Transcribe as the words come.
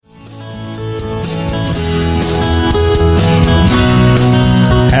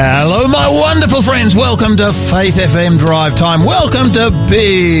Wonderful friends, welcome to Faith FM Drive Time. Welcome to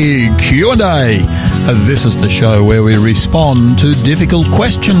Big Q&A. This is the show where we respond to difficult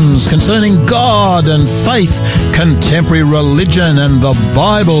questions concerning God and faith, contemporary religion and the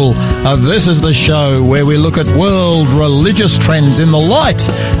Bible. This is the show where we look at world religious trends in the light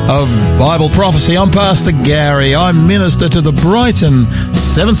of Bible prophecy. I'm Pastor Gary. I'm minister to the Brighton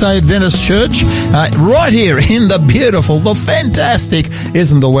Seventh-day Adventist Church right here in the beautiful, the fantastic,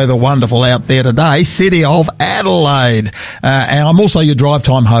 isn't the weather wonderful out there today, city of Adelaide. And I'm also your Drive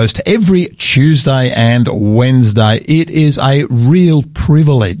Time host every Tuesday and Wednesday. It is a real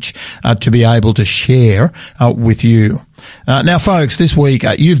privilege to be able to share with you. Now, folks, this week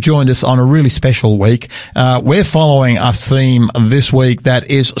you've joined us on a really special week. We're following a theme this week that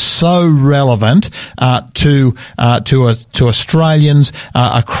is so relevant to Australians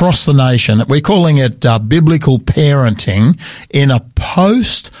across the nation. We're calling it biblical parenting in a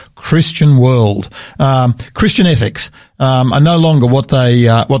post-Christian world. Christian ethics are no longer what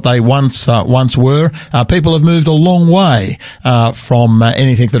they once were. People have moved a long way from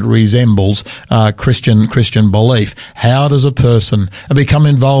anything that resembles Christian belief. How does a person become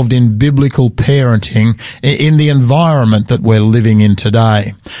involved in biblical parenting in the environment that we're living in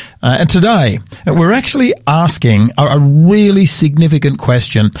today? And today, we're actually asking a really significant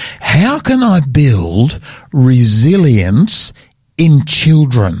question. How can I build resilience in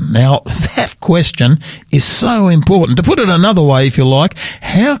children? Now, that question is so important. To put it another way, if you like,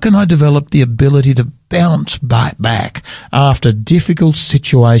 how can I develop the ability to bounce back after difficult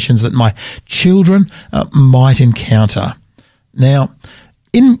situations that my children might encounter? Now,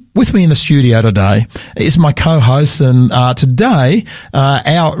 with me in the studio today is my co-host, and today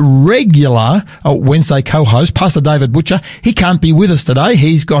our regular Wednesday co-host, Pastor David Butcher. He can't be with us today.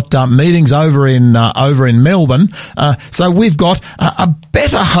 He's got meetings over in Melbourne. So we've got a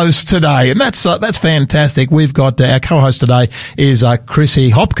better host today, and that's fantastic. We've got our co-host today is Chrissy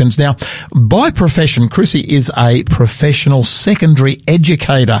Hopkins. Now, by profession, Chrissy is a professional secondary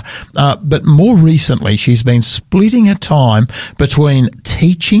educator, but more recently she's been splitting her time between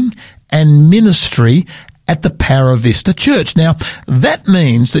teaching and ministry at the Para Vista Church. Now, that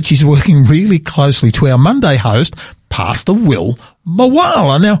means that she's working really closely to our Monday host, Pastor Will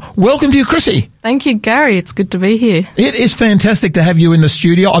Mawala. Now, welcome to you, Chrissy. Thank you, Gary. It's good to be here. It is fantastic to have you in the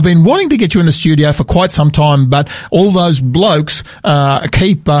studio. I've been wanting to get you in the studio for quite some time, but all those blokes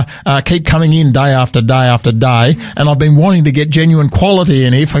keep coming in day after day after day, and I've been wanting to get genuine quality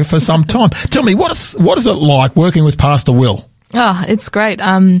in here for some time. Tell me, what is it like working with Pastor Will? Oh, it's great.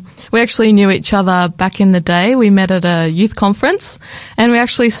 We actually knew each other back in the day. We met at a youth conference and we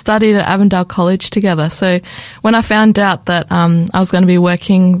actually studied at Avondale College together. So when I found out that I was going to be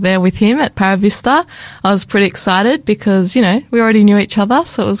working there with him at Para Vista, I was pretty excited because, we already knew each other.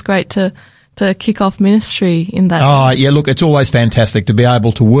 So it was great to kick off ministry in that. Oh, yeah, look, it's always fantastic to be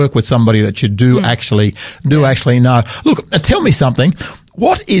able to work with somebody that you do actually know. Look, tell me something.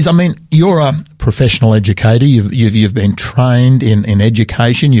 You're a professional educator. You've been trained in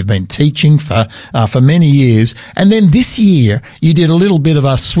education.'ve been teaching for many years. And then this year you did a little bit of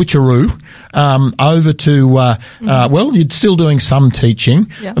a switcheroo, over to, you're still doing some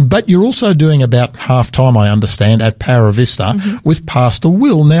teaching, but you're also doing about half time, I understand, at Para Vista with Pastor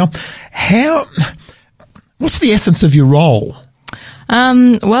Will. Now, what's the essence of your role?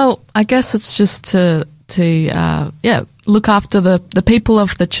 I guess it's just to look after the people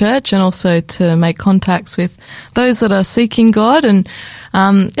of the church and also to make contacts with those that are seeking God. And,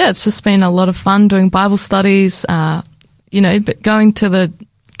 it's just been a lot of fun doing Bible studies, but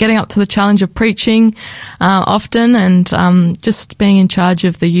getting up to the challenge of preaching, often, and, just being in charge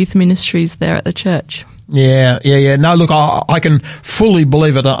of the youth ministries there at the church. Yeah. No, look, I can fully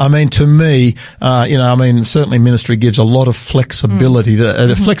believe it. I mean, to me, certainly ministry gives a lot of flexibility,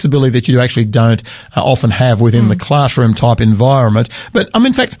 the flexibility that you actually don't often have within the classroom type environment. But,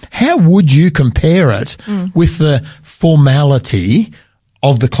 in fact, how would you compare it with the formality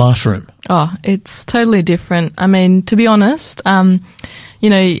of the classroom? Oh, it's totally different. I mean, to be honest,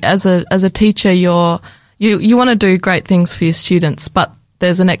 as a teacher, you want to do great things for your students, but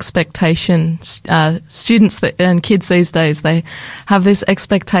there's an expectation. Students and kids these days, they have this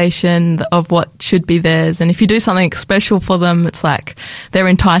expectation of what should be theirs. And if you do something special for them, it's like they're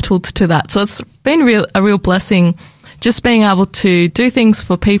entitled to that. So it's been a real blessing just being able to do things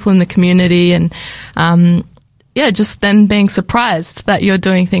for people in the community and, just then being surprised that you're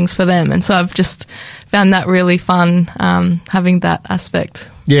doing things for them. And so I've just found that really fun, having that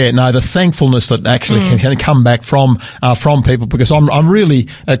aspect. Yeah, no, the thankfulness that actually can come back from people, because I'm really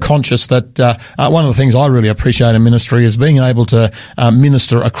conscious that one of the things I really appreciate in ministry is being able to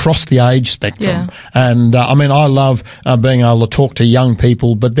minister across the age spectrum. Yeah. And I mean, I love being able to talk to young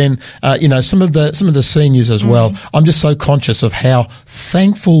people, but then some of the seniors as well. I'm just so conscious of how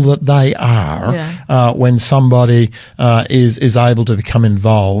thankful that they are when somebody is able to become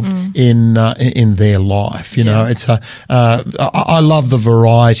involved in their life. You know, it's I love the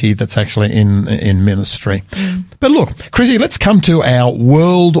variety that's actually in ministry. But look, Chrissy, let's come to our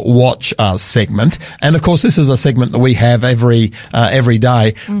World Watch segment. And of course, this is a segment that we have every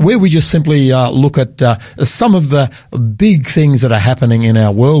day where we just simply look at some of the big things that are happening in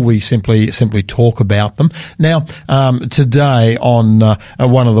our world. We simply talk about them. Now, today on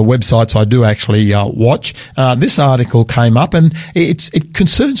one of the websites I do actually watch, this article came up, and it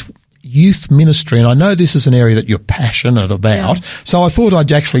concerns youth ministry, and I know this is an area that you're passionate about, so I thought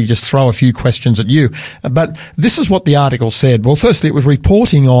I'd actually just throw a few questions at you. But this is what the article said. Well, firstly, it was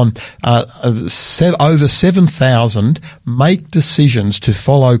reporting on over 7,000 make decisions to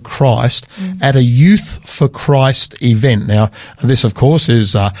follow Christ at a Youth for Christ event. Now, this, of course,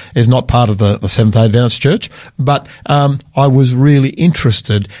 is not part of the Seventh-day Adventist Church, but I was really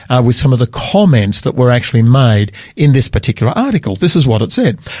interested with some of the comments that were actually made in this particular article. This is what it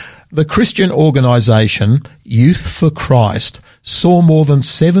said. The Christian organisation Youth for Christ saw more than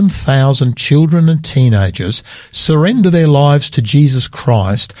 7,000 children and teenagers surrender their lives to Jesus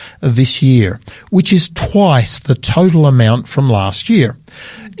Christ this year, which is twice the total amount from last year.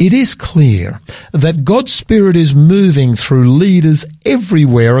 It is clear that God's Spirit is moving through leaders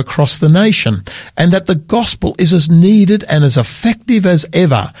everywhere across the nation, and that the gospel is as needed and as effective as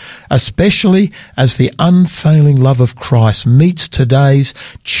ever, especially as the unfailing love of Christ meets today's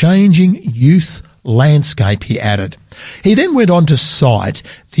changing youth landscape, he added. He then went on to cite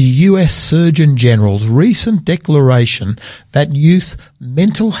the US Surgeon General's recent declaration that youth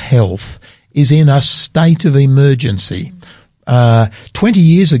mental health is in a state of emergency. 20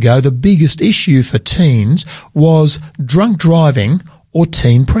 years ago, the biggest issue for teens was drunk driving or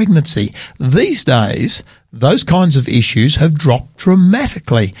teen pregnancy. These days, those kinds of issues have dropped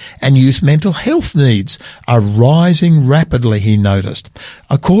dramatically, and youth mental health needs are rising rapidly, he noticed.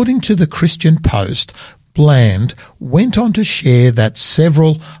 According to the Christian Post, Bland went on to share that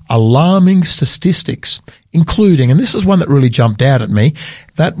several alarming statistics, including, and this is one that really jumped out at me,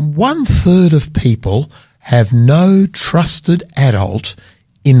 that 1/3 of people have no trusted adult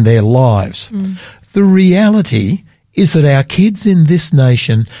in their lives. The reality is that our kids in this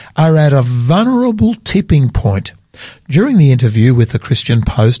nation are at a vulnerable tipping point. During the interview with the Christian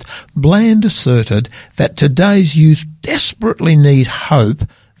Post, Bland asserted that today's youth desperately need hope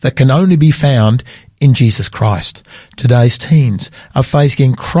that can only be found in Jesus Christ. Today's teens are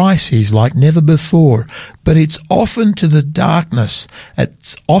facing crises like never before, but it's often in the darkness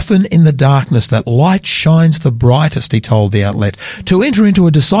that light shines the brightest, he told the outlet. To enter into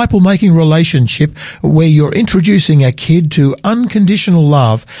a disciple-making relationship where you're introducing a kid to unconditional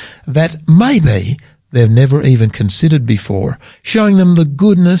love that maybe they've never even considered before, showing them the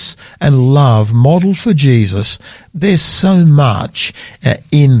goodness and love modelled for Jesus. There's so much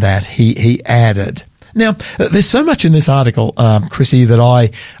in that, he added. Now, there's so much in this article, Chrissy, that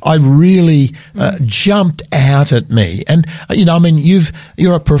I really jumped out at me. And,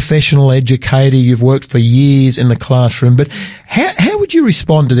 you're a professional educator. You've worked for years in the classroom. But how would you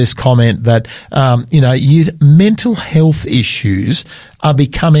respond to this comment that, youth mental health issues are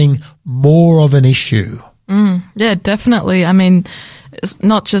becoming more of an issue? Yeah, definitely. I mean, it's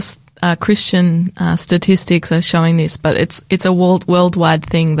not just Christian statistics are showing this, but it's a worldwide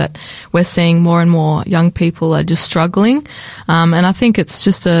thing that we're seeing more and more young people are just struggling. And I think it's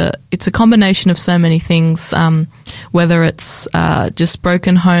just it's a combination of so many things, whether it's just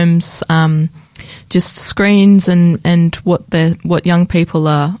broken homes, just screens and what young people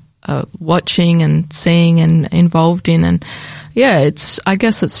are watching and seeing and involved in. And yeah, I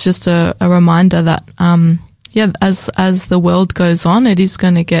guess it's just a reminder that as the world goes on, it is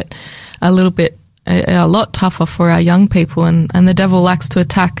going to get a lot tougher for our young people, and the devil likes to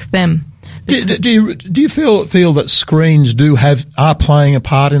attack them. Do you feel that screens are playing a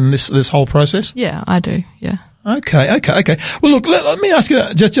part in this whole process? Yeah, I do. Yeah. Okay. Well, look, let me ask you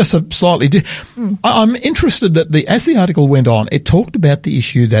just a slightly. I'm interested that as the article went on, it talked about the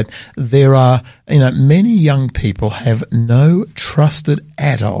issue that there are, many young people have no trusted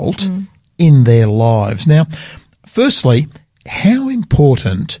adult in their lives. Now, firstly, how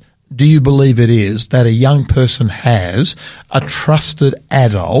important do you believe it is that a young person has a trusted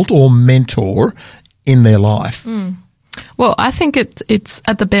adult or mentor in their life? Well, I think it's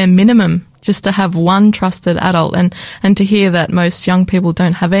at the bare minimum just to have one trusted adult, and to hear that most young people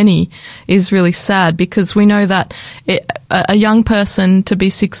don't have any is really sad, because we know that a young person, to be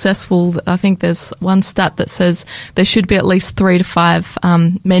successful, I think there's one stat that says there should be at least 3 to 5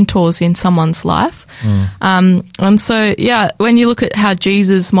 mentors in someone's life. And so, yeah, when you look at how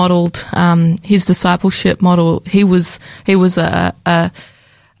Jesus modeled his discipleship model, he was a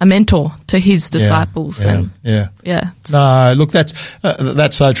mentor to his disciples. Yeah. No, look,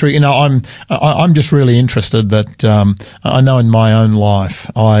 that's so true. You know, I'm just really interested that I know in my own life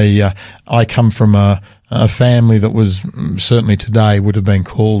I come from a family that was certainly today would have been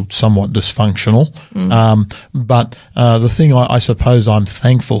called somewhat dysfunctional. But the thing I suppose I'm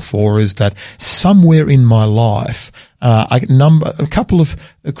thankful for is that somewhere in my life, a couple of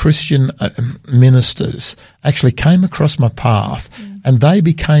Christian ministers actually came across my path, and they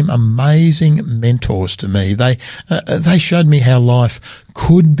became amazing mentors to me. They showed me how life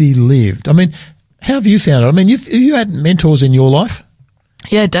could be lived. I mean, how have you found it? I mean, have you had mentors in your life?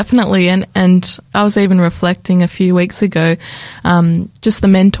 Yeah, definitely. And I was even reflecting a few weeks ago, just the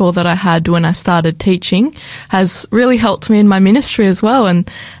mentor that I had when I started teaching has really helped me in my ministry as well. And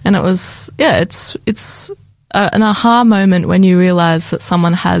it was, it's an aha moment when you realize that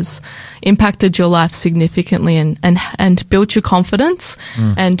someone has impacted your life significantly and built your confidence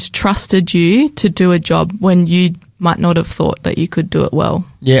and trusted you to do a job when you might not have thought that you could do it well.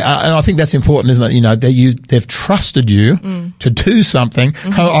 Yeah, and I think that's important, isn't it? You know, they've trusted you to do something.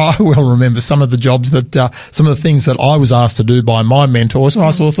 I will remember some of the jobs some of the things that I was asked to do by my mentors, and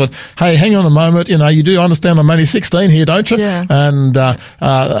I sort of thought, hey, hang on a moment, you know, you do understand I'm only 16 here, don't you? Yeah. And,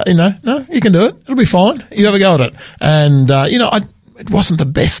 you know, no, you can do it. It'll be fine. You have a go at it. And, you know, it wasn't the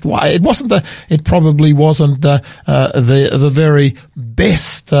best way. It probably wasn't the very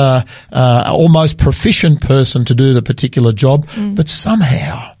best, almost proficient person to do the particular job. But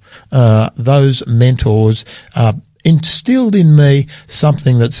somehow, those mentors, instilled in me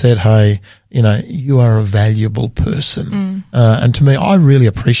something that said, hey, you know, you are a valuable person. And to me, I really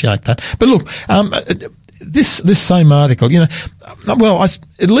appreciate that. But look, this same article, you know, well,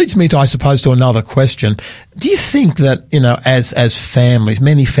 it leads me to, I suppose, to another question. Do you think that, you know, as families,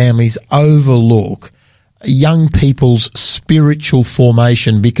 many families overlook young people's spiritual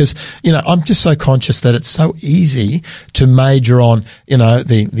formation? Because, you know, I'm just so conscious that it's so easy to major on, you know,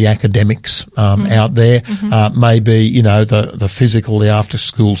 the academics out there, maybe, you know, the physical, the after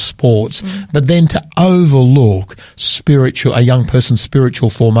school sports, but then to overlook a young person's spiritual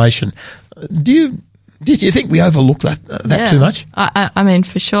formation. Do you think we overlook that too much? I mean,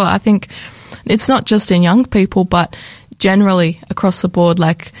 for sure. I think it's not just in young people, but generally across the board,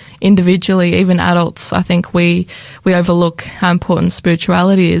 like individually, even adults. I think we overlook how important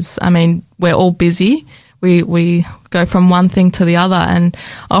spirituality is. I mean, we're all busy. We go from one thing to the other, and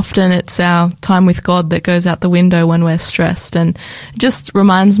often it's our time with God that goes out the window when we're stressed. And it just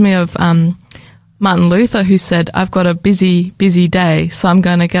reminds me of Martin Luther, who said, I've got a busy day, so I'm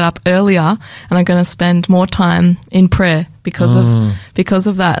going to get up earlier and I'm going to spend more time in prayer because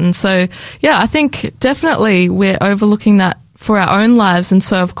of that. And so, yeah, I think definitely we're overlooking that for our own lives. And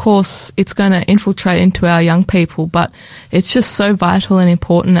so, of course, it's going to infiltrate into our young people, but it's just so vital and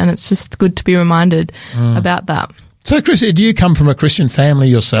important, and it's just good to be reminded about that. So, Chrissy, do you come from a Christian family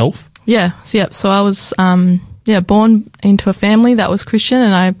yourself? Yeah. So I was born into a family that was Christian,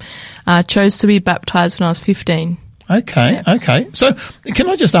 and I chose to be baptised when I was 15. Okay, yeah. Okay. So can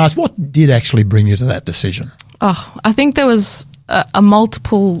I just ask, what did actually bring you to that decision? Oh, I think there was a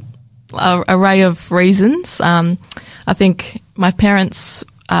multiple array of reasons. I think my parents,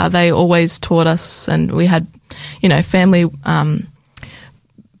 they always taught us, and we had, you know, family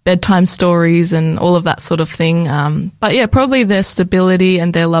bedtime stories and all of that sort of thing. But yeah, probably their stability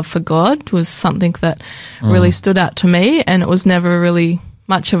and their love for God was something that really stood out to me, and it was never really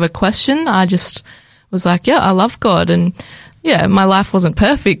much of a question. I just was like, yeah, I love God. And yeah, my life wasn't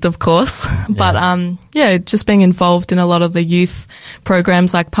perfect, of course, but just being involved in a lot of the youth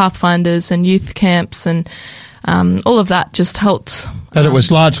programs like Pathfinders and youth camps and all of that just helped. But it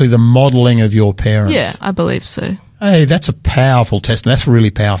was largely the modelling of your parents. Yeah, I believe so. Hey, that's a powerful testament. That's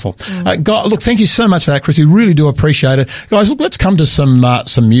really powerful. Look, thank you so much for that, Chrissy. Really do appreciate it. Guys, look, let's come to some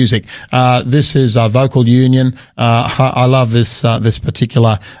music. This is Vocal Union. I love this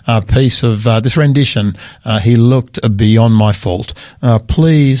particular piece of this rendition. He looked beyond my fault.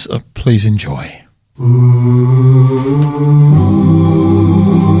 Please enjoy.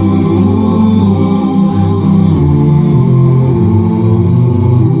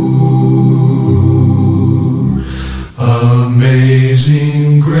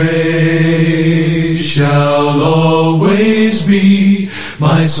 Amazing grace shall always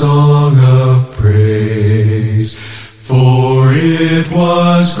my song of praise. For it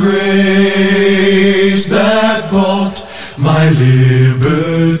was grace that bought my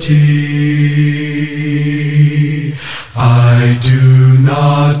liberty. I do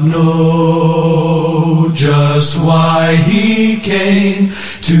not know just why he came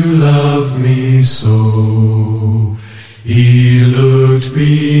to love me so. He looked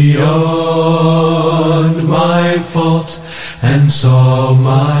beyond my fault and saw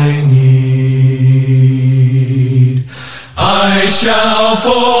my need. I shall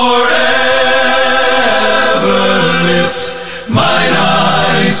forever lift mine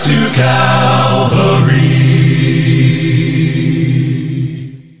eyes to Calvary,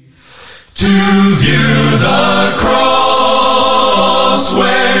 to view the cross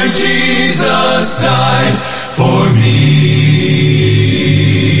where Jesus died for me.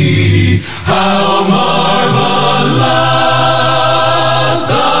 How marvelous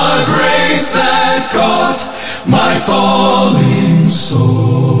the grace that caught my falling soul.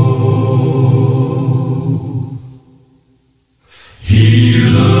 He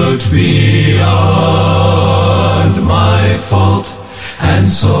looked beyond my fault and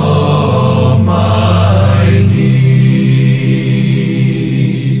saw my need.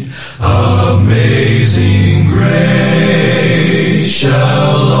 Amazing grace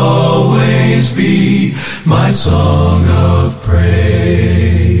shall always be my song of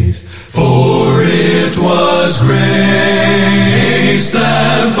praise. For it was grace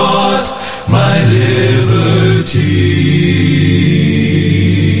that bought my liberty.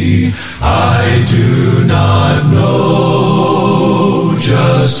 I do not know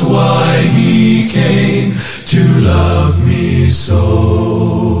just why he came to love me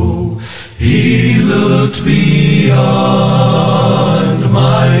so. He looked beyond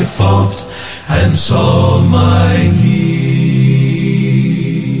my fault and saw my need.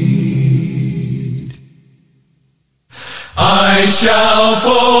 I shall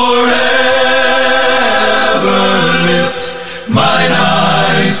forever lift mine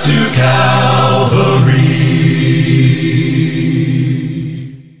eyes to Calvary,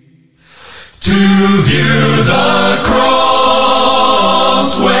 to view the cross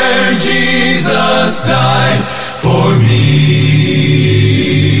where Jesus died for me.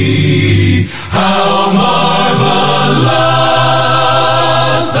 How marvelous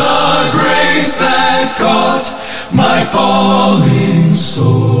the grace that caught my falling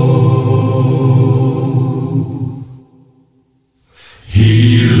soul.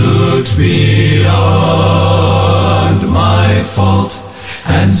 He looked beyond my fault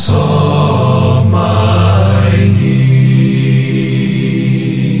and saw my need.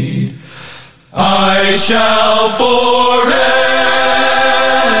 I shall forever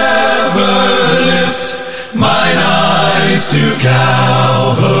lift mine eyes to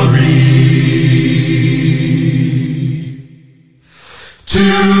Calvary, to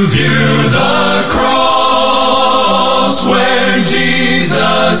view the cross where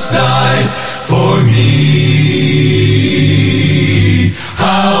Jesus died for me.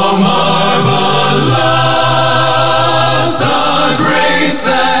 How marvelous the grace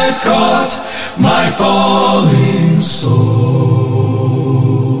that caught my falling soul.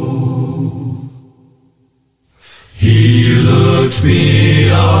 He looked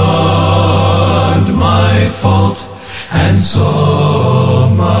beyond my fault and saw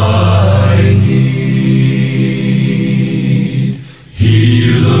my need.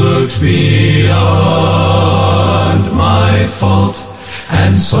 He looked beyond my fault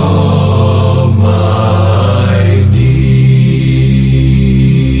and saw my need.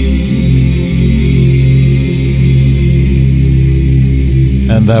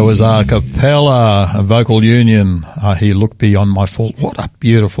 And that was a cappella, a vocal union. He looked beyond my fault. What a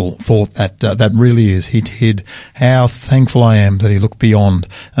beautiful thought that really is. Hid. How thankful I am that he looked beyond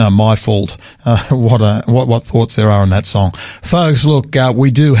my fault. What thoughts there are in that song, folks. Look,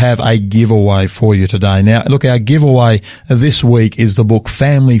 we do have a giveaway for you today. Now, look, our giveaway this week is the book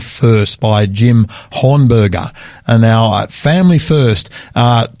Family First by Jim Hornberger. And now, Family First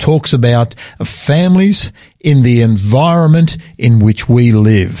talks about families in the environment in which we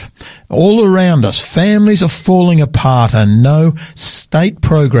live. All around us, families are falling apart and no state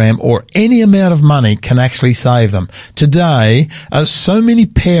program or any amount of money can actually save them. Today, so many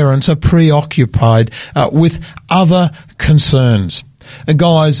parents are preoccupied with other concerns. And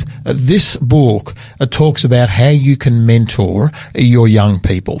guys, this book talks about how you can mentor your young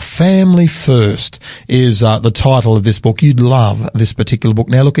people. Family First is the title of this book. You'd love this particular book.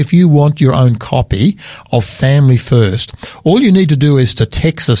 Now, look, if you want your own copy of Family First, all you need to do is to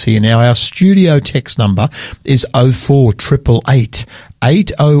text us here. Now, our studio text number is 0488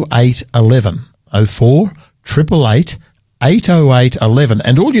 808 11. 0488 808 11.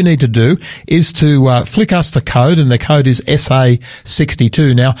 And all you need to do is to flick us the code, and the code is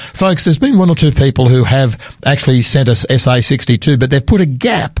SA62. Now, folks, there's been one or two people who have actually sent us SA62, but they've put a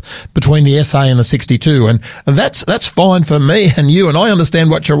gap between the SA and the 62, and that's fine for me and you, and I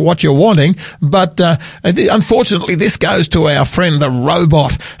understand what you're wanting, but unfortunately this goes to our friend the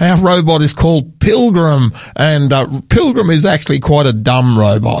robot. Our robot is called Pilgrim, and Pilgrim is actually quite a dumb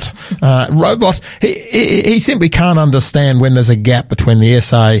robot. Robot, he simply can't understand when there's a gap between the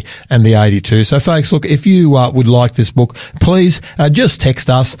SA and the 82. So, folks, look, if you would like this book, please just text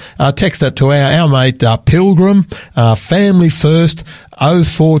us. Text it to our mate Pilgrim, Family First,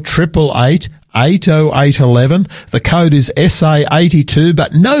 0488 80811. The code is SA82,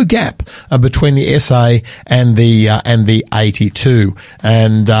 but no gap between the SA and the 82.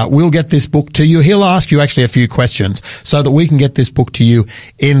 And we'll get this book to you. He'll ask you actually a few questions so that we can get this book to you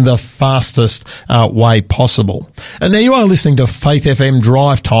in the fastest way possible. And now you are listening to Faith FM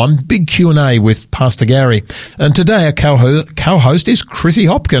Drive Time, big Q&A with Pastor Gary. And today our co-host is Chrissy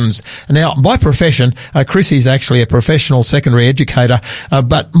Hopkins. Now, by profession, Chrissy is actually a professional secondary educator,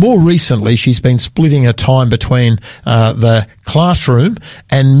 but more recently she's been splitting her time between the classroom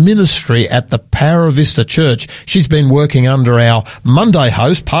and ministry at the Para Vista Church. She's been working under our Monday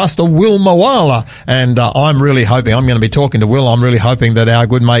host, Pastor Will Mawala, and I'm really hoping, I'm going to be talking to Will, I'm really hoping that our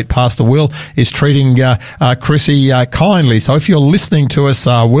good mate Pastor Will is treating Chrissy kindly. So if you're listening to us,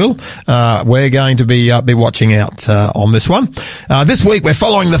 Will, we're going to be watching out on this one. This week we're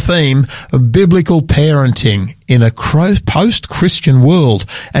following the theme of biblical parenting in a post-Christian world,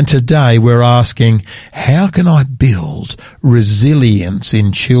 and today we're asking, how can I build resilience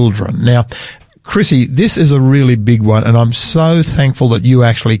in children? Now, Chrissy, this is a really big one, and I'm so thankful that you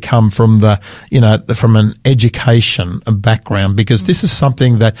actually come from from an education background, because this is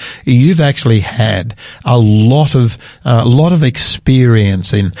something that you've actually had a lot of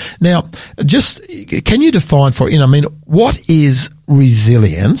experience in. Now, just can you define what is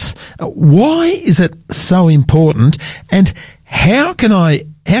resilience? Why is it so important? And how can I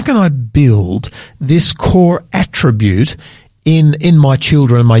build this core attribute in my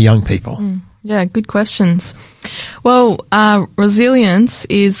children and my young people? Yeah, good questions. Well, resilience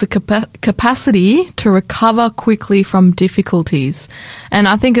is the capacity to recover quickly from difficulties. And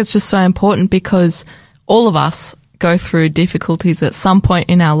I think it's just so important because all of us go through difficulties at some point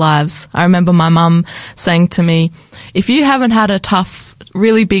in our lives. I remember my mum saying to me, if you haven't had a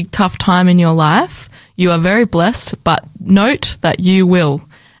really big tough time in your life, you are very blessed, but note that you will.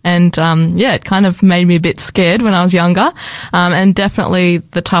 And, it kind of made me a bit scared when I was younger. And definitely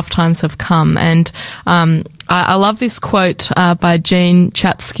the tough times have come. And, I love this quote, by Jean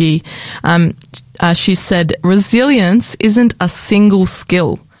Chatzky. She said, resilience isn't a single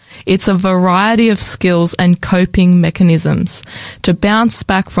skill. It's a variety of skills and coping mechanisms. To bounce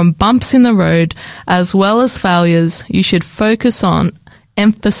back from bumps in the road as well as failures, you should focus on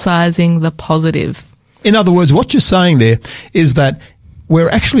emphasizing the positive. In other words, what you're saying there is that we're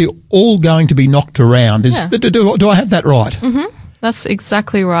actually all going to be knocked around. Do I have that right? Mm-hmm. That's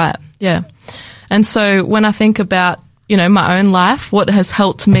exactly right. Yeah. And so when I think about, my own life, what has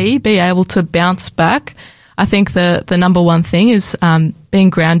helped me be able to bounce back, I think the number one thing is being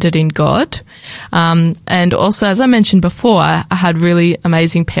grounded in God. And also, as I mentioned before, I had really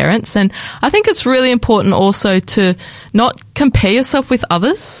amazing parents. And I think it's really important also to not compare yourself with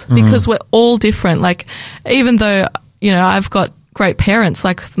others because we're all different. Like, even though, I've got great parents,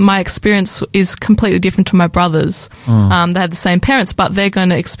 like my experience is completely different to my brothers. They had the same parents, but they're going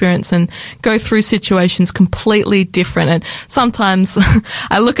to experience and go through situations completely different. And sometimes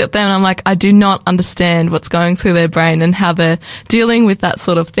I look at them and I'm like, I do not understand what's going through their brain and how they're dealing with that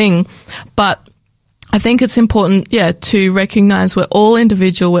sort of thing. But I think it's important, to recognize we're all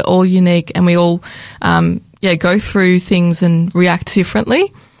individual, we're all unique, and we all, go through things and react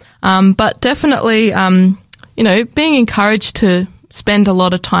differently. But definitely, being encouraged to spend a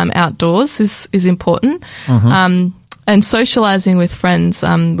lot of time outdoors is important. And socializing with friends.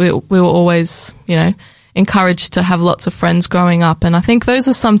 We were always, encouraged to have lots of friends growing up. And I think those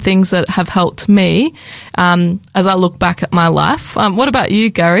are some things that have helped me as I look back at my life. What about you,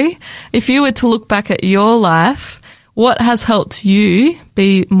 Gary? If you were to look back at your life, what has helped you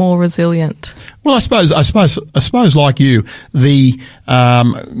be more resilient? Well, I suppose, like you, the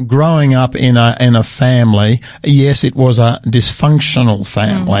growing up in a family. Yes, it was a dysfunctional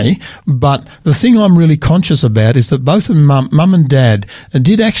family, but the thing I'm really conscious about is that both mum and dad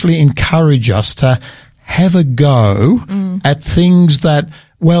did actually encourage us to have a go at things that,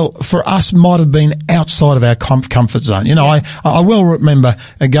 well, for us might have been outside of our comfort zone. You know, I well remember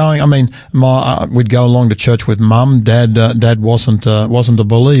going, I mean, we'd go along to church with mum. Dad wasn't a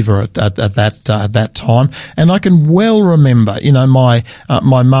believer at that time. And I can well remember, you know, my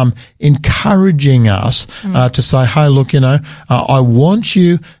mum encouraging us, to say, hey, look, you know, I want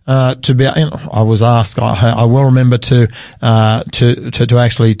you, to be, you know, I was asked, I well remember to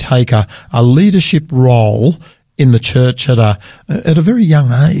actually take a leadership role in the church at a very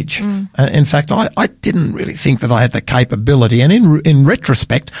young age. In fact, I didn't really think that I had the capability, and in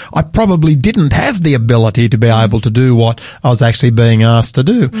retrospect, I probably didn't have the ability to be able to do what I was actually being asked to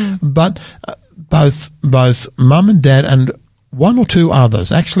do. But both mum and dad and one or two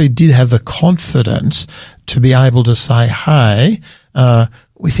others actually did have the confidence to be able to say, hey,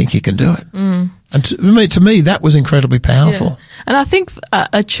 we think you can do it. And to me, that was incredibly powerful. Yeah. And I think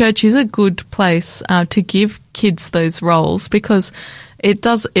a church is a good place to give kids those roles, because it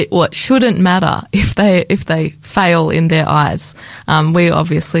shouldn't matter if they fail in their eyes. We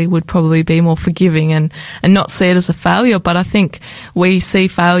obviously would probably be more forgiving and not see it as a failure, but I think we see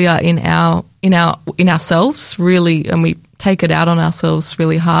failure in ourselves really, and we take it out on ourselves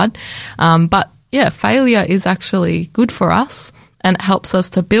really hard. But yeah, failure is actually good for us. And it helps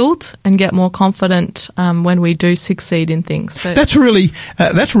us to build and get more confident when we do succeed in things. So that's really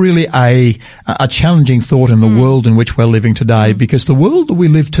a challenging thought in the world in which we're living today, because the world that we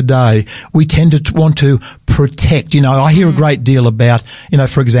live today, we tend to want to protect. You know, I hear a great deal about, you know,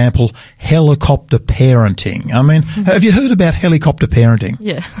 for example, helicopter parenting. I mean, have you heard about helicopter parenting?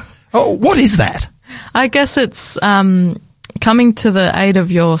 Yeah. Oh, what is that? I guess it's coming to the aid of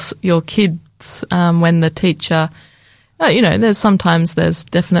your kids when the teacher. You know, there's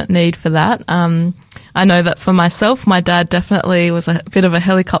definite need for that. I know that for myself, my dad definitely was a bit of a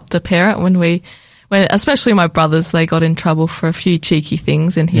helicopter parent when especially my brothers, they got in trouble for a few cheeky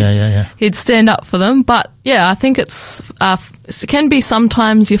things, and he'd stand up for them. But yeah, I think it can be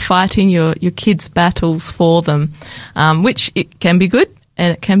sometimes you're fighting your kids' battles for them, which it can be good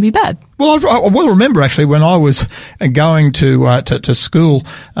and it can be bad. Well, I well remember actually when I was going to school.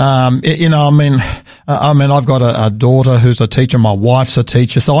 You know, I mean, I've got a daughter who's a teacher. My wife's a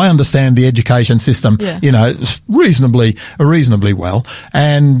teacher, so I understand the education system. You know, reasonably well.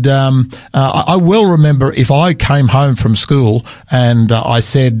 And I well remember if I came home from school and I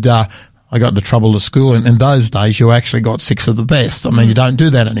said. I got into trouble at school. In those days, you actually got 6 of the best. I mean, you don't do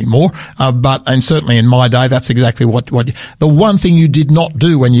that anymore. And certainly in my day, that's exactly what the one thing you did not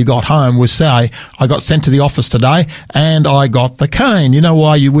do when you got home was say, I got sent to the office today and I got the cane. You know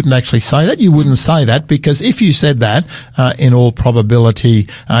why you wouldn't actually say that? You wouldn't say that because if you said that, in all probability,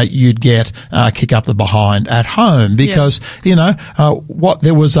 you'd get, kick up the behind at home because, you know,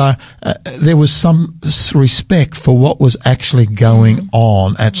 there was some respect for what was actually going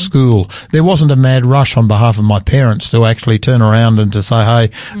on at school. There wasn't a mad rush on behalf of my parents to actually turn around and to say, hey,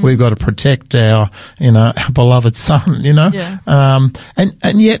 we've got to protect our beloved son, you know.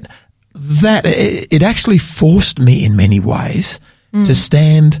 And yet that, it actually forced me in many ways to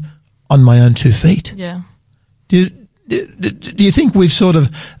stand on my own 2 feet. Yeah. Do you think we've sort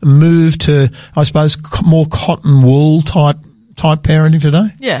of moved to, I suppose, more cotton wool type parenting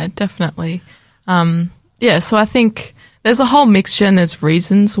today? Yeah, definitely. So I think there's a whole mixture and there's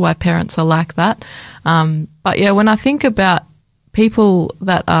reasons why parents are like that. But yeah, when I think about people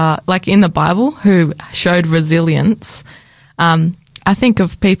that are like in the Bible who showed resilience, I think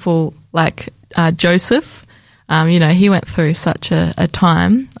of people like Joseph. You know, he went through such a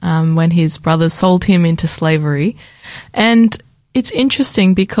time when his brothers sold him into slavery. And it's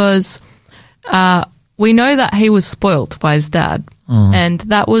interesting because we know that he was spoilt by his dad, and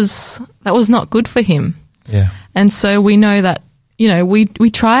that was not good for him. Yeah. And so we know that, you know, we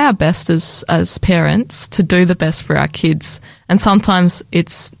try our best as parents to do the best for our kids, and sometimes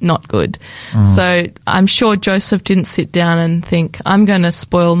it's not good. So I'm sure Joseph didn't sit down and think, I'm going to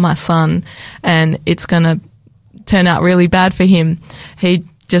spoil my son and it's going to turn out really bad for him. He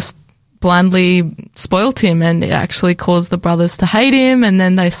just blindly spoilt him, and it actually caused the brothers to hate him, and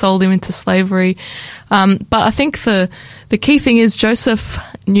then they sold him into slavery. But I think the key thing is Joseph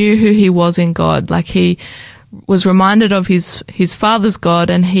knew who he was in God. Like, he was reminded of his father's God,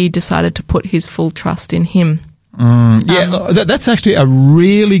 and he decided to put his full trust in him. That's actually a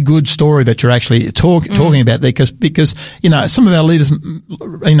really good story that you're actually talking about there, because some of our leaders,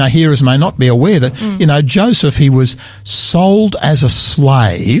 hearers may not be aware that Joseph, he was sold as a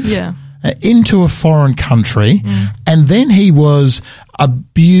slave into a foreign country, and then he was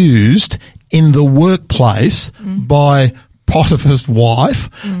abused in the workplace by Potiphar's wife.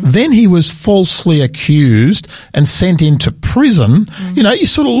 Then he was falsely accused and sent into prison. You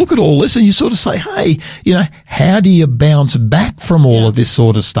sort of look at all this and you sort of say, hey, how do you bounce back from all of this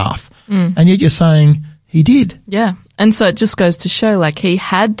sort of stuff? And yet you're saying he did. Yeah. And so it just goes to show, like, he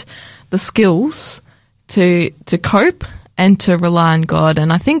had the skills to cope and to rely on God.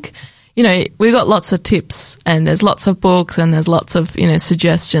 And I think, we've got lots of tips and there's lots of books and there's lots of,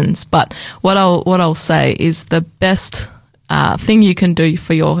 suggestions. But what I'll say is the best thing you can do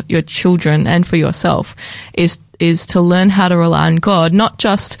for your children and for yourself is to learn how to rely on God, not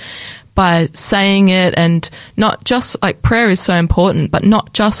just by saying it, and not just, like, prayer is so important, but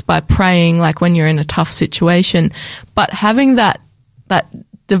not just by praying, like, when you're in a tough situation, but having that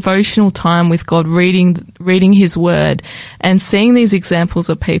devotional time with God, reading his word and seeing these examples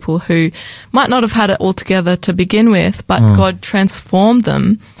of people who might not have had it all together to begin with, but God transformed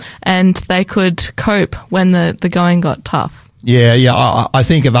them and they could cope when the going got tough. Yeah. I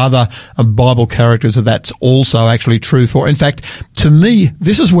think of other Bible characters that that's also actually true for. In fact, to me,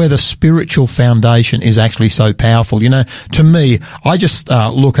 this is where the spiritual foundation is actually so powerful. To me, I just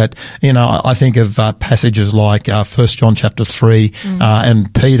look at, I think of passages like 1 John chapter 3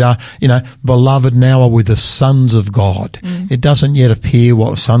 and Peter, beloved, now are we the sons of God. It doesn't yet appear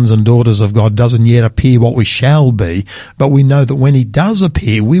what sons and daughters of God, doesn't yet appear what we shall be, but we know that when he does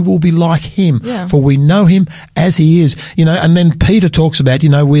appear, we will be like him, for we know him as he is. And then Peter talks about,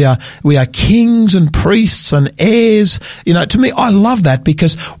 we are kings and priests and heirs. To me, I love that,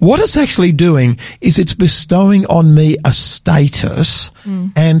 because what it's actually doing is it's bestowing on me a status.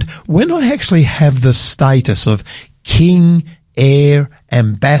 And when I actually have the status of king, heir,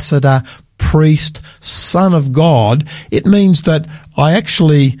 ambassador, priest, son of God, it means that I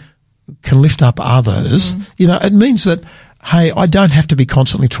actually can lift up others. It means that, hey, I don't have to be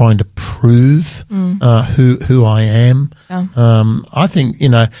constantly trying to prove who I am. I think,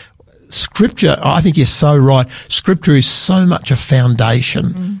 Scripture, I think you're so right. Scripture is so much a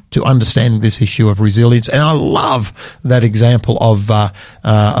foundation to understanding this issue of resilience. And I love that example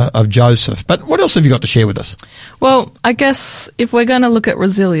of Joseph. But what else have you got to share with us? Well, I guess if we're going to look at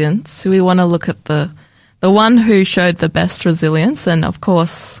resilience, we want to look at the one who showed the best resilience. And of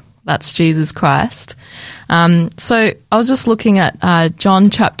course, that's Jesus Christ. So I was just looking at John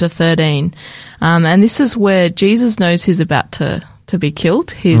chapter 13, and this is where Jesus knows he's about to be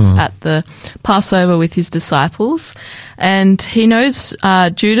killed. He's at the Passover with his disciples, and he knows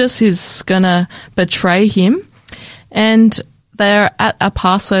Judas is going to betray him, and they're at a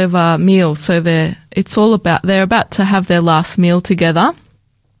Passover meal, so they're about to have their last meal together.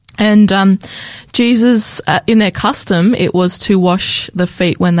 And Jesus, in their custom, it was to wash the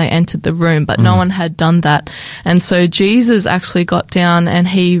feet when they entered the room, but no one had done that. And so Jesus actually got down, and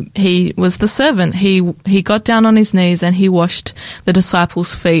he was the servant. He got down on his knees and he washed the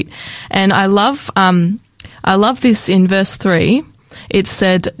disciples' feet. And I love this in verse 3. It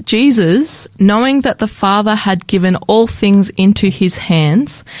said, Jesus, knowing that the Father had given all things into his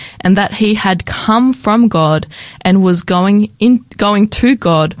hands, and that he had come from God and was going to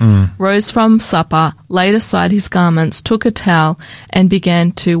God, rose from supper, laid aside his garments, took a towel, and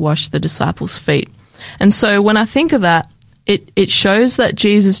began to wash the disciples' feet. And so when I think of that, it shows that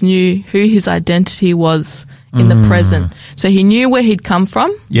Jesus knew who his identity was in the present. So he knew where he'd come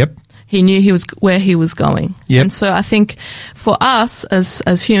from. Yep. He knew where he was going. Yep. And so I think for us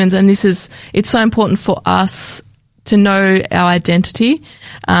as humans, and it's so important for us to know our identity,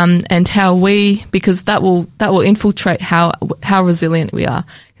 and how because that will infiltrate how resilient we are.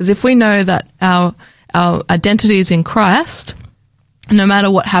 Because if we know that our identity is in Christ, no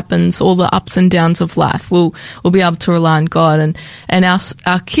matter what happens, all the ups and downs of life, we'll be able to rely on God, and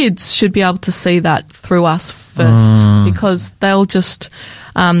our kids should be able to see that through us first, because they'll just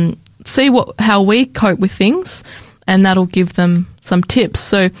see how we cope with things, and that'll give them some tips.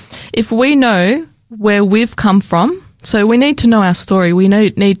 So if we know where we've come from, so we need to know our story. We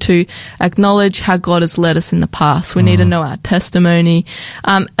need to acknowledge how God has led us in the past. We need to know our testimony.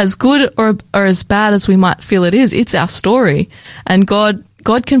 As good or as bad as we might feel it's our story. And God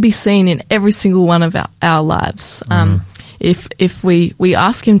can be seen in every single one of our lives. If we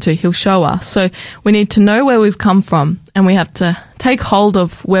ask him to, he'll show us. So we need to know where we've come from, and we have to take hold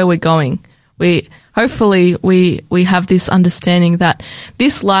of where we're going. hopefully we have this understanding that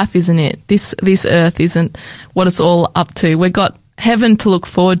this life isn't it. This earth isn't what it's all up to. We've got heaven to look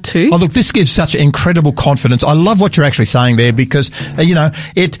forward to. Oh, look, this gives such incredible confidence. I love what you're actually saying there because,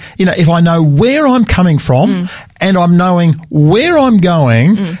 if I know where I'm coming from and I'm knowing where I'm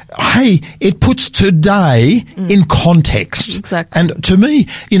going, hey, it puts today in context. Exactly. And to me,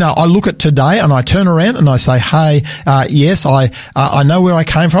 I look at today and I turn around and I say, hey, yes, I know where I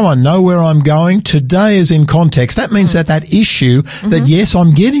came from. I know where I'm going. Today is in context. That means that issue that, yes,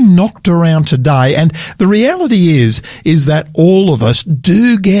 I'm getting knocked around today. And the reality is that all of us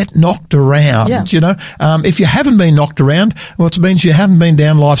do get knocked around, if you haven't been knocked around, well, it means you haven't been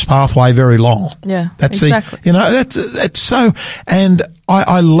down life's pathway very long. Yeah, that's exactly. That's so, and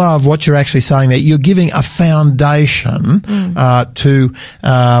I love what you're actually saying there. You're giving a foundation, to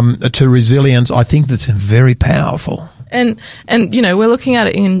resilience. I think that's very powerful. And we're looking at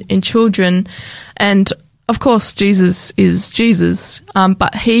it in children, and of course, Jesus is Jesus,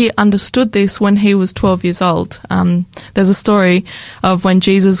 but he understood this when he was 12 years old. There's a story of when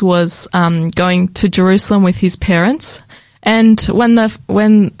Jesus was going to Jerusalem with his parents, and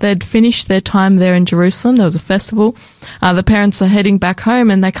when they'd finished their time there in Jerusalem, there was a festival. The parents are heading back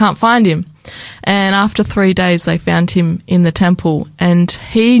home, and they can't find him. And after 3 days, they found him in the temple, and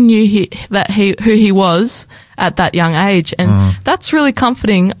he knew who he was at that young age, and that's really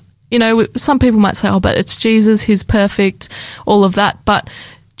comforting. Some people might say, oh, but it's Jesus, he's perfect, all of that. But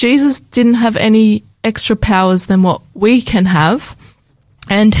Jesus didn't have any extra powers than what we can have.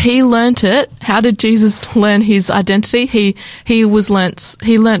 And he learnt it. How did Jesus learn his identity? He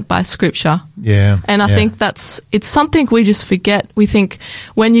learnt by scripture. Yeah. And I think it's something we just forget. We think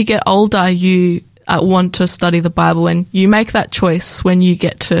when you get older, you want to study the Bible, and you make that choice when you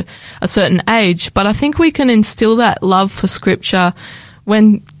get to a certain age. But I think we can instill that love for scripture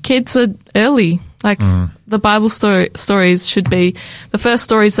when kids are early. Like the Bible stories should be the first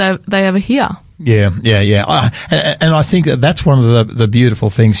stories they ever hear. Yeah. And I think that's one of the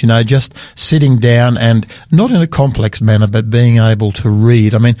beautiful things, just sitting down and not in a complex manner, but being able to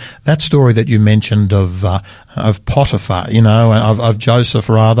read. I mean, that story that you mentioned of Potiphar, of Joseph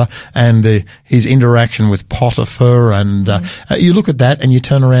rather, and his interaction with Potiphar, and you look at that and you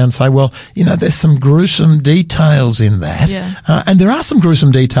turn around and say, well, there's some gruesome details in that. Yeah. And there are some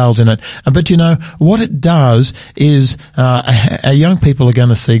gruesome details in it. But what it does is our young people are going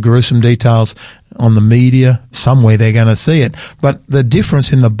to see gruesome details on the media. Somewhere they're going to see it. But the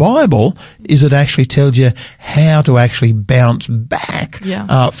difference in the Bible is it actually tells you how to actually bounce back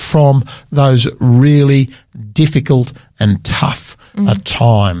from those really difficult and tough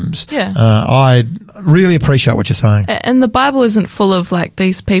times. Yeah. I really appreciate what you're saying. And the Bible isn't full of like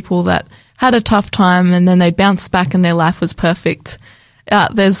these people that had a tough time and then they bounced back and their life was perfect.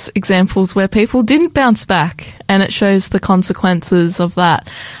 There's examples where people didn't bounce back, and it shows the consequences of that.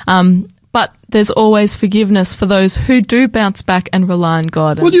 But there's always forgiveness for those who do bounce back and rely on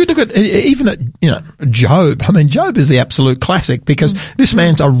God. Well, you look at even at Job. I mean, Job is the absolute classic because this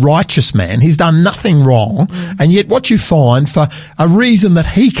man's a righteous man. He's done nothing wrong, and yet what you find for a reason that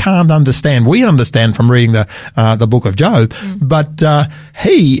he can't understand, we understand from reading the book of Job, but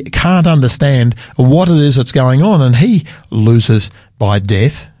he can't understand what it is that's going on, and he loses by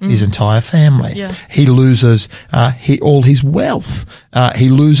death his entire family. Yeah. He loses all his wealth. He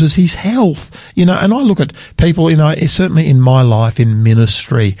loses his health. And I look at people, certainly in my life in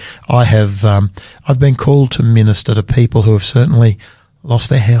ministry, I've been called to minister to people who have certainly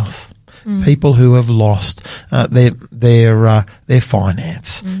lost their health. People who have lost their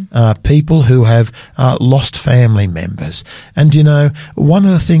finance, people who have lost family members. And one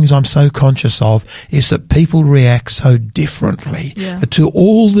of the things I'm so conscious of is that people react so differently to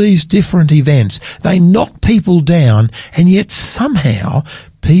all these different events. They knock people down, and yet somehow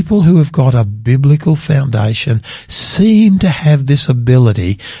people who have got a biblical foundation seem to have this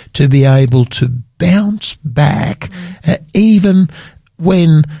ability to be able to bounce back even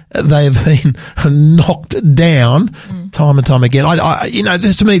when they've been knocked down time and time again.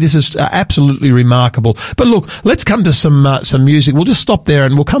 To me, this is absolutely remarkable. But look, let's come to some music. We'll just stop there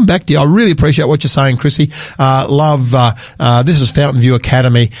and we'll come back to you. I really appreciate what you're saying, Chrissy. This is Fountain View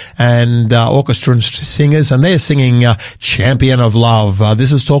Academy and orchestra and singers, and they're singing Champion of Love.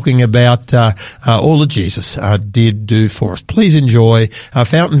 This is talking about all that Jesus did do for us. Please enjoy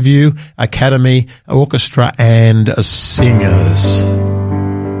Fountain View Academy Orchestra and Singers.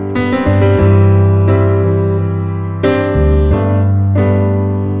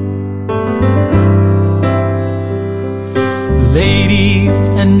 Ladies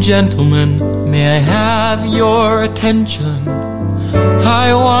and gentlemen, may I have your attention?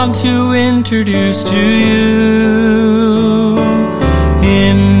 I want want to introduce to you.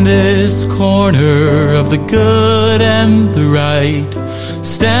 In this corner of the good and the right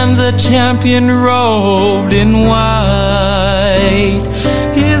stands a champion robed in white.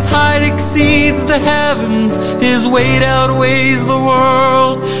 His height exceeds the heavens, his weight outweighs the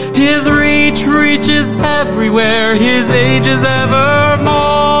world. His reach reaches everywhere, his age is evermore.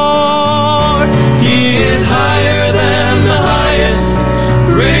 He is higher than the highest,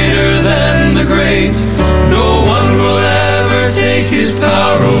 greater than the great. No one will ever take his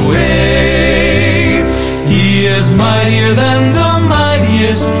power away. He is mightier than the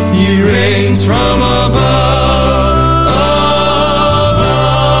mightiest, he reigns from above.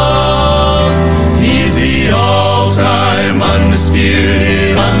 He's the all-time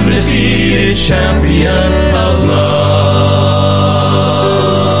undisputed, undefeated champion of love.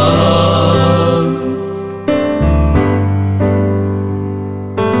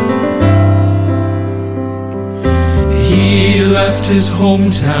 He left his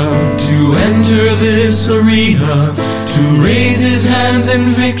hometown to enter this arena, to raise his hands in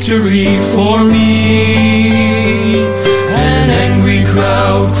victory for me. An angry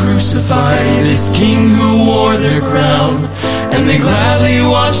crowd crucified this king who wore their crown, and they gladly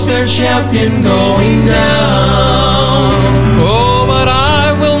watched their champion going down. Oh, but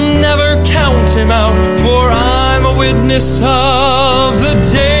I will never count him out, for I'm a witness of the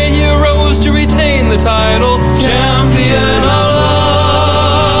day he rose to retain the title, champion of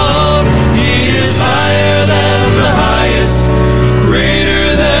love. He is higher than the highest,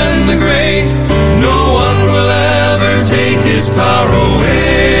 greater than the great. No one will ever take his power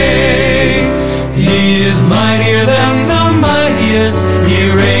away. He is mightier than the mightiest, he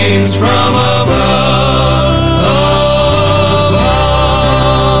reigns from above.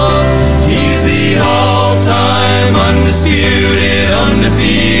 He's the all-time undisputed,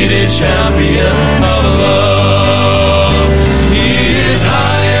 undefeated champion of love. He is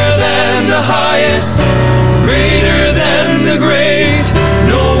higher than the highest, greater than the great.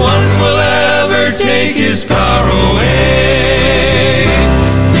 No one will ever take his power away.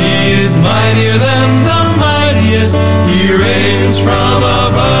 He is mightier than the mightiest, he reigns from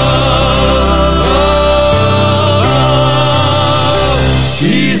above.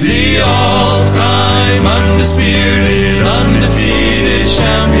 He's the all-time undisputed, undefeated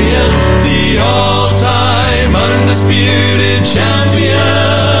champion, the all-time undisputed champion,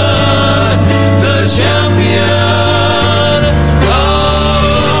 the champion of love.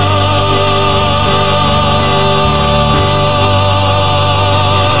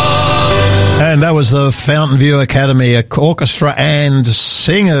 And that was the Fountain View Academy Orchestra and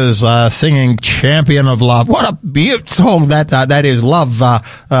singers singing Champion of Love. What a beautiful song that is. Love.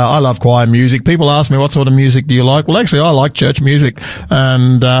 I love choir music. People ask me, what sort of music do you like? Well, actually, I like church music.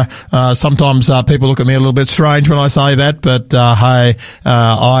 And sometimes people look at me a little bit strange when I say that. But hey,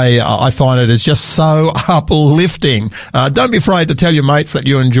 I find it is just so uplifting. Don't be afraid to tell your mates that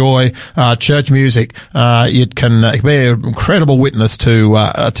you enjoy church music. It can be an incredible witness to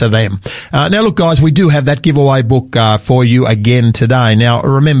them. Now, look, guys, we do have that giveaway book for you again today. Now,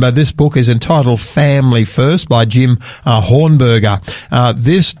 remember, this book is entitled Family First by Jim Hornberger.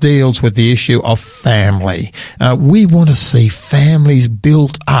 This deals with the issue of family. We want to see families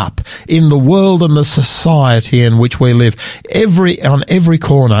built up in the world and the society in which we live. On every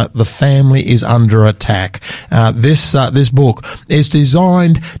corner, the family is under attack. This book is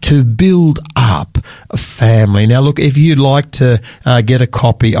designed to build up a family. Now, look, if you'd like to get a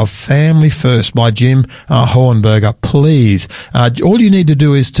copy of Family First by Jim Hornberger, please, all you need to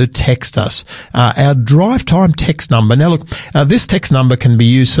do is to text us. Our drive time text number. Now, look, this text number can be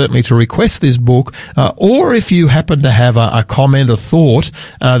used certainly to request this book, or if you happen to have a comment, a thought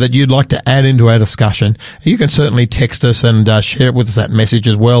that you'd like to add into our discussion, you can certainly text us and share it with us, that message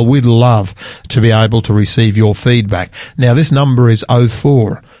as well. We'd love to be able to receive your feedback. Now, this number is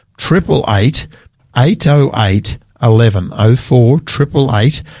 04 888 808 11. 04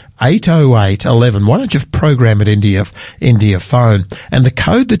 888 808 11. Why don't you program it into your phone? And the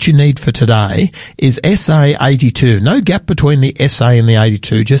code that you need for today is SA82. No gap between the SA and the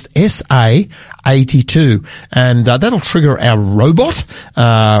 82, just SA82. And that'll trigger our robot.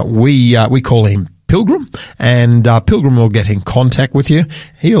 We call him Pilgrim, and Pilgrim will get in contact with you.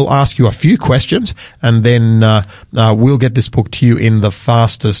 He'll ask you a few questions, and then we'll get this book to you in the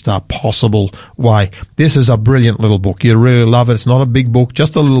fastest possible way. This is a brilliant little book. You really love it. It's not a big book,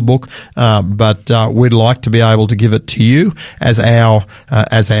 just a little book, but we'd like to be able to give it to you as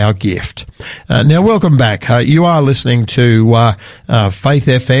our gift. Now, welcome back. You are listening to Faith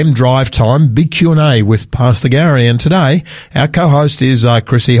FM Drive Time, Big Q&A with Pastor Gary, and today our co-host is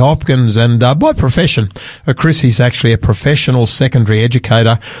Chrissy Hopkins, and by profession, Chrissy's actually a professional secondary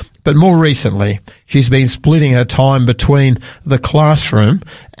educator, but more recently, she's been splitting her time between the classroom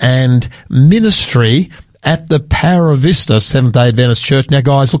and ministry at the Paravista Seventh-day Adventist Church. Now,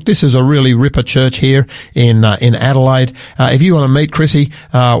 guys, look, this is a really ripper church here in Adelaide. If you want to meet Chrissy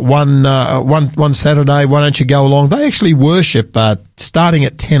one Saturday, why don't you go along? They actually worship starting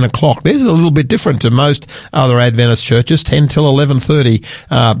at 10 o'clock. This is a little bit different to most other Adventist churches, 10 till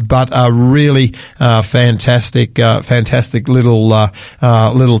 11:30, but a really fantastic little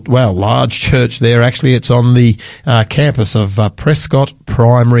large church there. Actually, it's on the campus of Prescott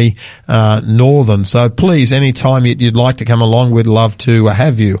Primary Northern. So please, anytime you'd like to come along, we'd love to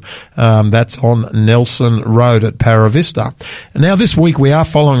have you. That's on Nelson Road at Paravista. Now, this week we are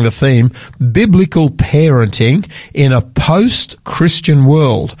following the theme, Biblical Parenting in a Post-Christian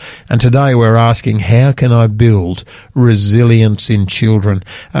World. And today we're asking, how can I build resilience in children?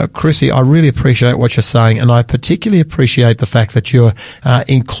 Chrissy, I really appreciate what you're saying, and I particularly appreciate the fact that you're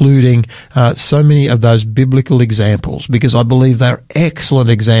including so many of those biblical examples, because I believe they're excellent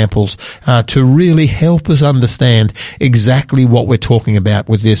examples to really help us understand exactly what we're talking about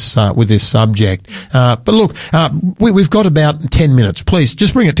with this subject. But look, we've got about 10 minutes. Please,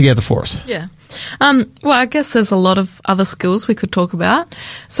 just bring it together for us. Yeah. Well, I guess there's a lot of other skills we could talk about.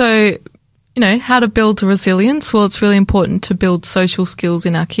 So, how to build resilience. Well, it's really important to build social skills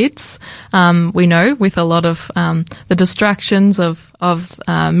in our kids. We know with a lot of the distractions of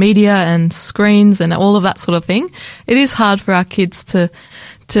media and screens and all of that sort of thing, it is hard for our kids to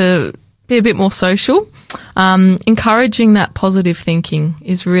be a bit more social. Encouraging that positive thinking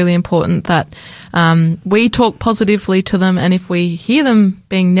is really important, that we talk positively to them, and if we hear them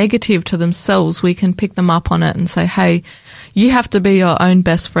being negative to themselves, we can pick them up on it and say, hey, you have to be your own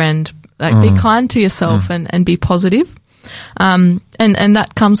best friend. Be kind to yourself and be positive. And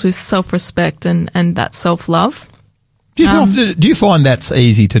that comes with self-respect and that self-love. Do you find that's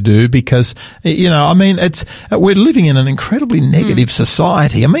easy to do? Because, we're living in an incredibly negative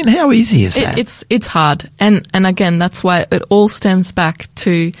society. I mean, how easy is that? It's hard. And again, that's why it all stems back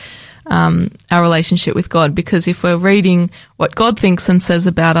to our relationship with God, because if we're reading what God thinks and says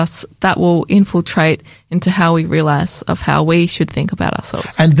about us, that will infiltrate into how we realize of how we should think about ourselves.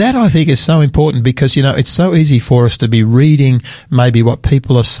 And that, I think, is so important because, it's so easy for us to be reading maybe what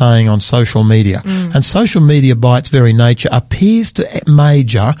people are saying on social media. And social media, by its very nature, appears to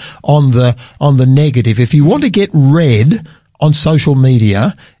major on the negative. If you want to get read on social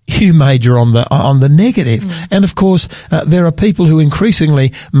media, you major on the negative. And of course, there are people who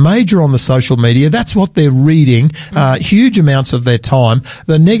increasingly major on the social media. That's what they're reading, huge amounts of their time.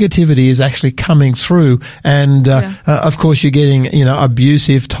 The negativity is actually coming through. And, of course, you're getting,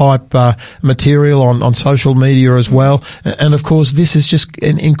 abusive type, material on social media as well. And of course, this is just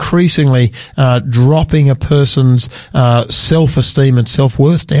increasingly, dropping a person's, self-esteem and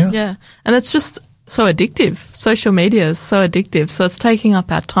self-worth down. Yeah. And it's just so addictive. Social media is so addictive. So it's taking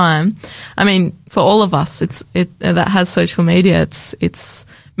up our time. I mean, for all of us, that has social media, it's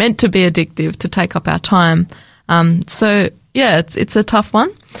meant to be addictive, to take up our time. So yeah, it's a tough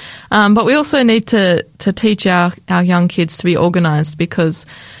one. But we also need to teach our young kids to be organized, because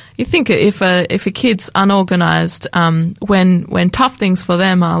you think if a kid's unorganized, when tough things for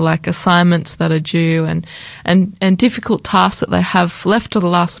them are like assignments that are due and difficult tasks that they have left to the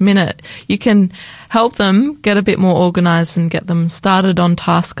last minute, you can help them get a bit more organized and get them started on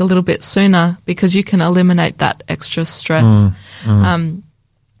task a little bit sooner, because you can eliminate that extra stress. And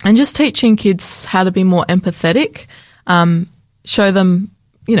just teaching kids how to be more empathetic, show them,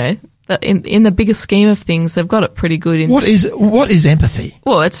 that in the bigger scheme of things, they've got it pretty good. What is empathy?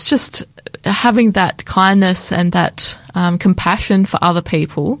 Well, it's just having that kindness and that compassion for other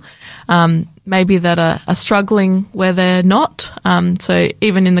people, maybe that are struggling where they're not. So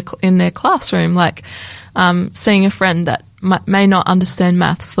even in their classroom, like seeing a friend that may not understand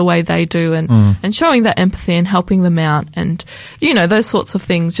maths the way they do, and showing that empathy and helping them out, and those sorts of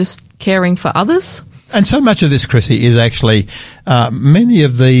things, just caring for others. And so much of this, Chrissy, is actually, many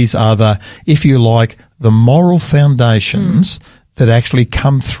of these are the moral foundations that actually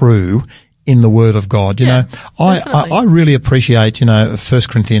come through in the Word of God. You know, definitely. I really appreciate, 1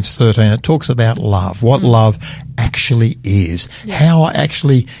 Corinthians 13. It talks about love, what love actually is, how I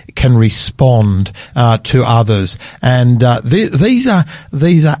actually can respond to others. And these are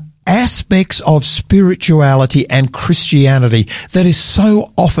aspects of spirituality and Christianity that is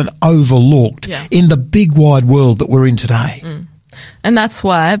so often overlooked in the big wide world that we're in today. And that's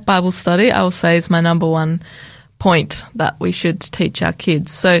why Bible study, I will say, is my number one point that we should teach our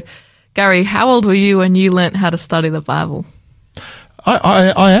kids. So, Gary, how old were you when you learnt how to study the Bible?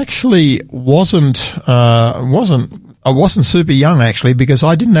 I actually wasn't super young, actually, because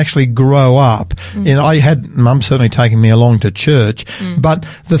I didn't actually grow up. I had Mum certainly taking me along to church, but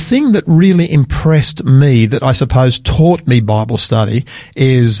the thing that really impressed me, that I suppose taught me Bible study,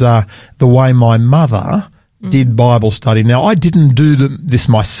 is the way my mother did Bible study. Now, I didn't do this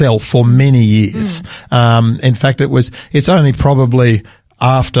myself for many years. In fact, it's only probably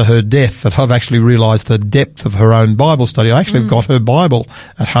after her death that I've actually realised the depth of her own Bible study. I actually have got her Bible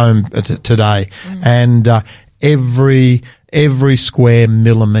at home today, and every square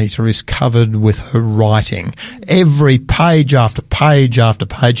millimetre is covered with her writing. Every page after page after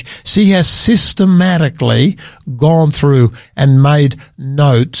page, she has systematically gone through and made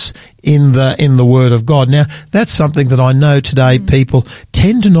notes in the Word of God. Now, that's something that I know today people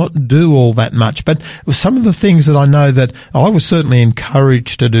tend to not do all that much, but some of the things that I know that I was certainly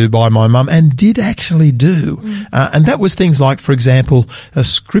encouraged to do by my mum and did actually do, and that was things like, for example, a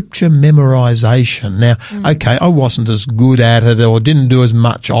scripture memorization. Now, okay, I wasn't as good at it or didn't do as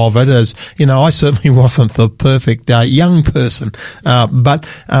much of it as, I certainly wasn't the perfect young person, but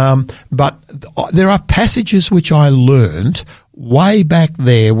there are passages which I learned way back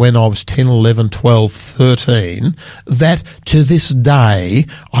there when I was 10, 11, 12, 13, that to this day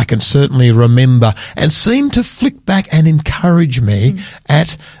I can certainly remember and seem to flick back and encourage me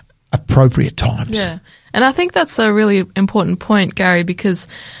at appropriate times. Yeah. And I think that's a really important point, Gary, because,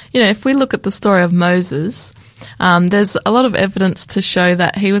 if we look at the story of Moses, there's a lot of evidence to show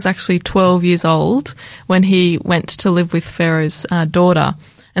that he was actually 12 years old when he went to live with Pharaoh's daughter.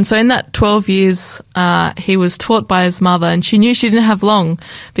 And so in that 12 years, he was taught by his mother, and she knew she didn't have long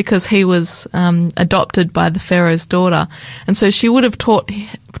because he was adopted by the Pharaoh's daughter. And so she would have taught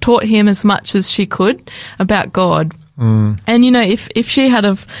him as much as she could about God. And, if she had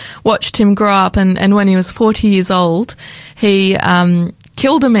have watched him grow up and when he was 40 years old, he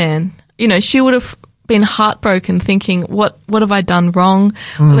killed a man, she would have been heartbroken thinking, what have I done wrong?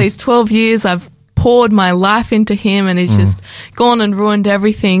 All these 12 years I've poured my life into him and he's just gone and ruined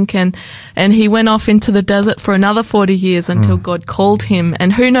everything. And he went off into the desert for another 40 years until God called him.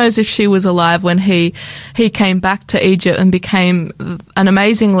 And who knows if she was alive when he came back to Egypt and became an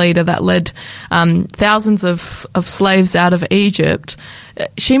amazing leader that led thousands of slaves out of Egypt.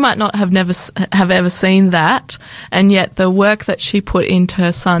 She might not have ever seen that, and yet the work that she put into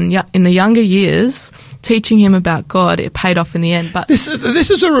her son in the younger years, teaching him about God, it paid off in the end. But this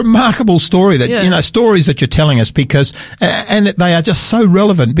is a remarkable story that stories that you're telling us, because and they are just so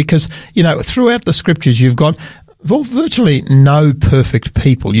relevant, because throughout the scriptures you've got virtually no perfect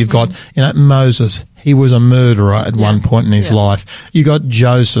people. You've got Moses. He was a murderer at one point in his life. You got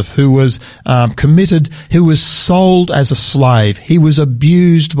Joseph, who was committed, who was sold as a slave. He was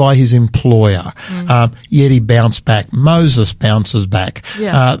abused by his employer, yet he bounced back. Moses bounces back.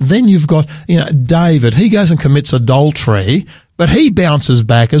 Then you've got David. He goes and commits adultery, but he bounces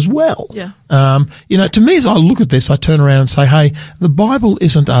back as well. To me, as I look at this, I turn around and say, hey, the Bible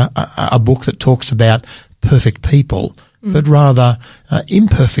isn't a book that talks about perfect people, but rather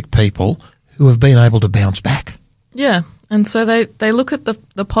imperfect people who have been able to bounce back. Yeah, and so they look at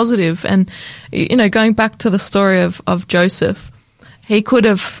the positive, and going back to the story of Joseph, he could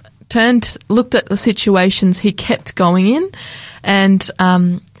have looked at the situations he kept going in, and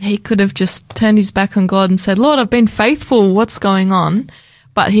he could have just turned his back on God and said, Lord, I've been faithful, what's going on?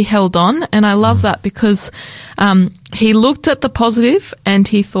 But he held on, and I love that because he looked at the positive and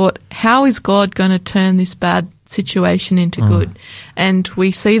he thought, how is God going to turn this bad situation into good? And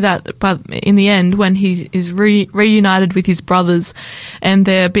we see that but in the end when he is reunited with his brothers, and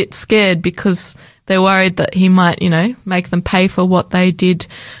they're a bit scared because they're worried that he might, make them pay for what they did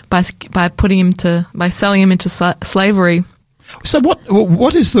by selling him into slavery. So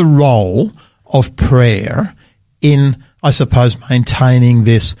what is the role of prayer in, I suppose, maintaining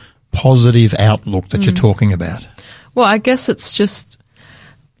this positive outlook that you're talking about? Well, I guess it's just,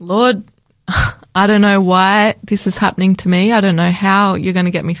 Lord, I don't know why this is happening to me. I don't know how you're going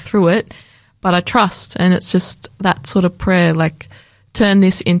to get me through it, but I trust. And it's just that sort of prayer, like, turn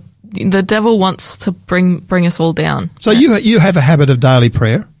this in. The devil wants to bring us all down. So you have a habit of daily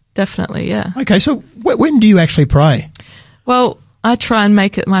prayer? Definitely, yeah. Okay, so when do you actually pray? Well, I try and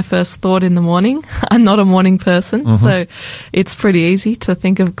make it my first thought in the morning. I'm not a morning person, so it's pretty easy to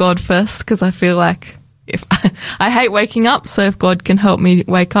think of God first, because I feel like if I hate waking up, so if God can help me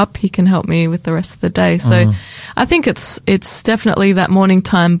wake up, he can help me with the rest of the day. So I think it's definitely that morning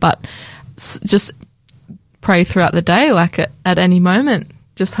time, but just pray throughout the day, like at any moment.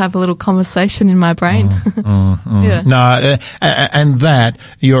 Just have a little conversation in my brain. Yeah. No, and that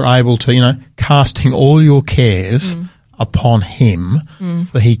you're able to, casting all your cares upon him,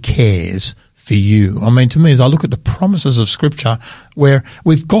 for he cares for you. I mean, to me, as I look at the promises of Scripture, where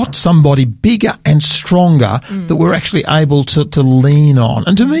we've got somebody bigger and stronger that we're actually able to lean on.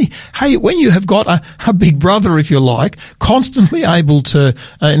 And to me, hey, when you have got a big brother, if you like, constantly able to,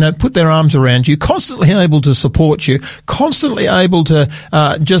 put their arms around you, constantly able to support you, constantly able to,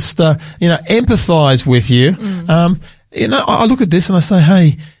 empathize with you, I look at this and I say,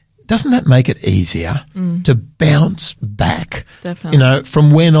 hey, doesn't that make it easier to bounce back? Definitely.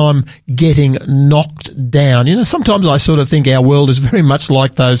 From when I'm getting knocked down. Sometimes I sort of think our world is very much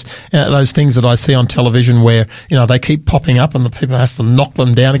like those things that I see on television where, they keep popping up and the people has to knock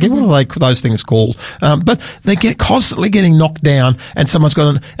them down again. What are those things called? But they get constantly getting knocked down, and someone's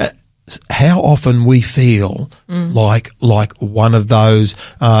got how often we feel like one of those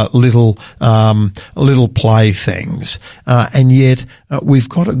little playthings, and yet we've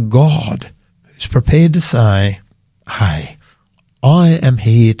got a God who's prepared to say, "Hey, I am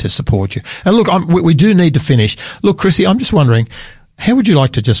here to support you." And look, we do need to finish. Look, Chrissy, I'm just wondering, how would you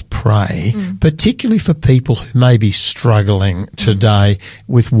like to just pray, particularly for people who may be struggling today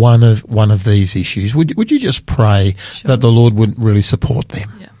with one of these issues? Would you just pray that the Lord would really support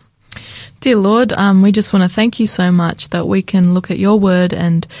them? Yeah. Dear Lord, we just want to thank you so much that we can look at your word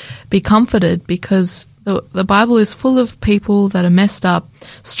and be comforted, because the Bible is full of people that are messed up,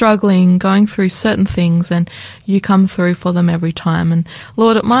 struggling, going through certain things, and you come through for them every time. And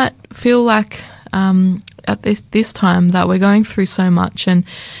Lord, it might feel like at this time that we're going through so much, and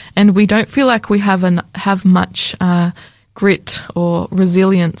we don't feel like we have much grit or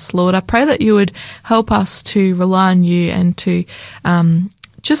resilience. Lord, I pray that you would help us to rely on you and to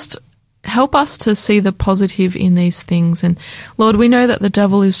just help us to see the positive in these things. And Lord, we know that the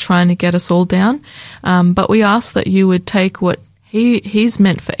devil is trying to get us all down, but we ask that you would take what he's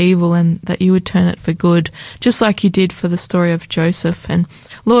meant for evil and that you would turn it for good, just like you did for the story of Joseph. And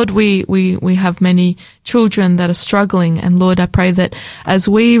Lord, we have many children that are struggling, and Lord, I pray that as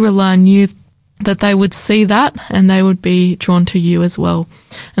we rely on you, that they would see that and they would be drawn to you as well.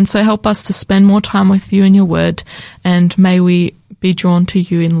 And so help us to spend more time with you in your word, and may we be drawn to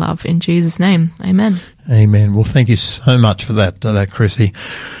you in love. In Jesus' name, amen. Amen. Well, thank you so much for that, Chrissy.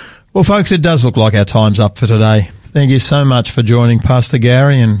 Well, folks, it does look like our time's up for today. Thank you so much for joining Pastor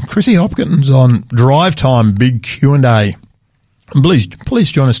Gary and Chrissy Hopkins on Drive Time Big Q&A. And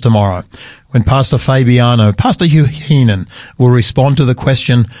please join us tomorrow when Pastor Fabiano, Pastor Hugh Heenan will respond to the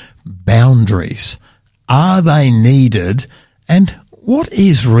question, boundaries. Are they needed? And what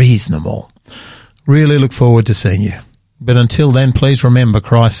is reasonable? Really look forward to seeing you. But until then, please remember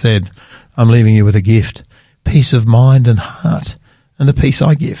Christ said, I'm leaving you with a gift, peace of mind and heart. And the peace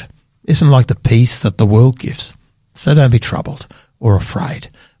I give isn't like the peace that the world gives. So don't be troubled or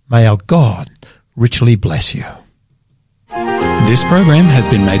afraid. May our God richly bless you. This program has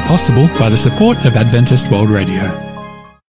been made possible by the support of Adventist World Radio.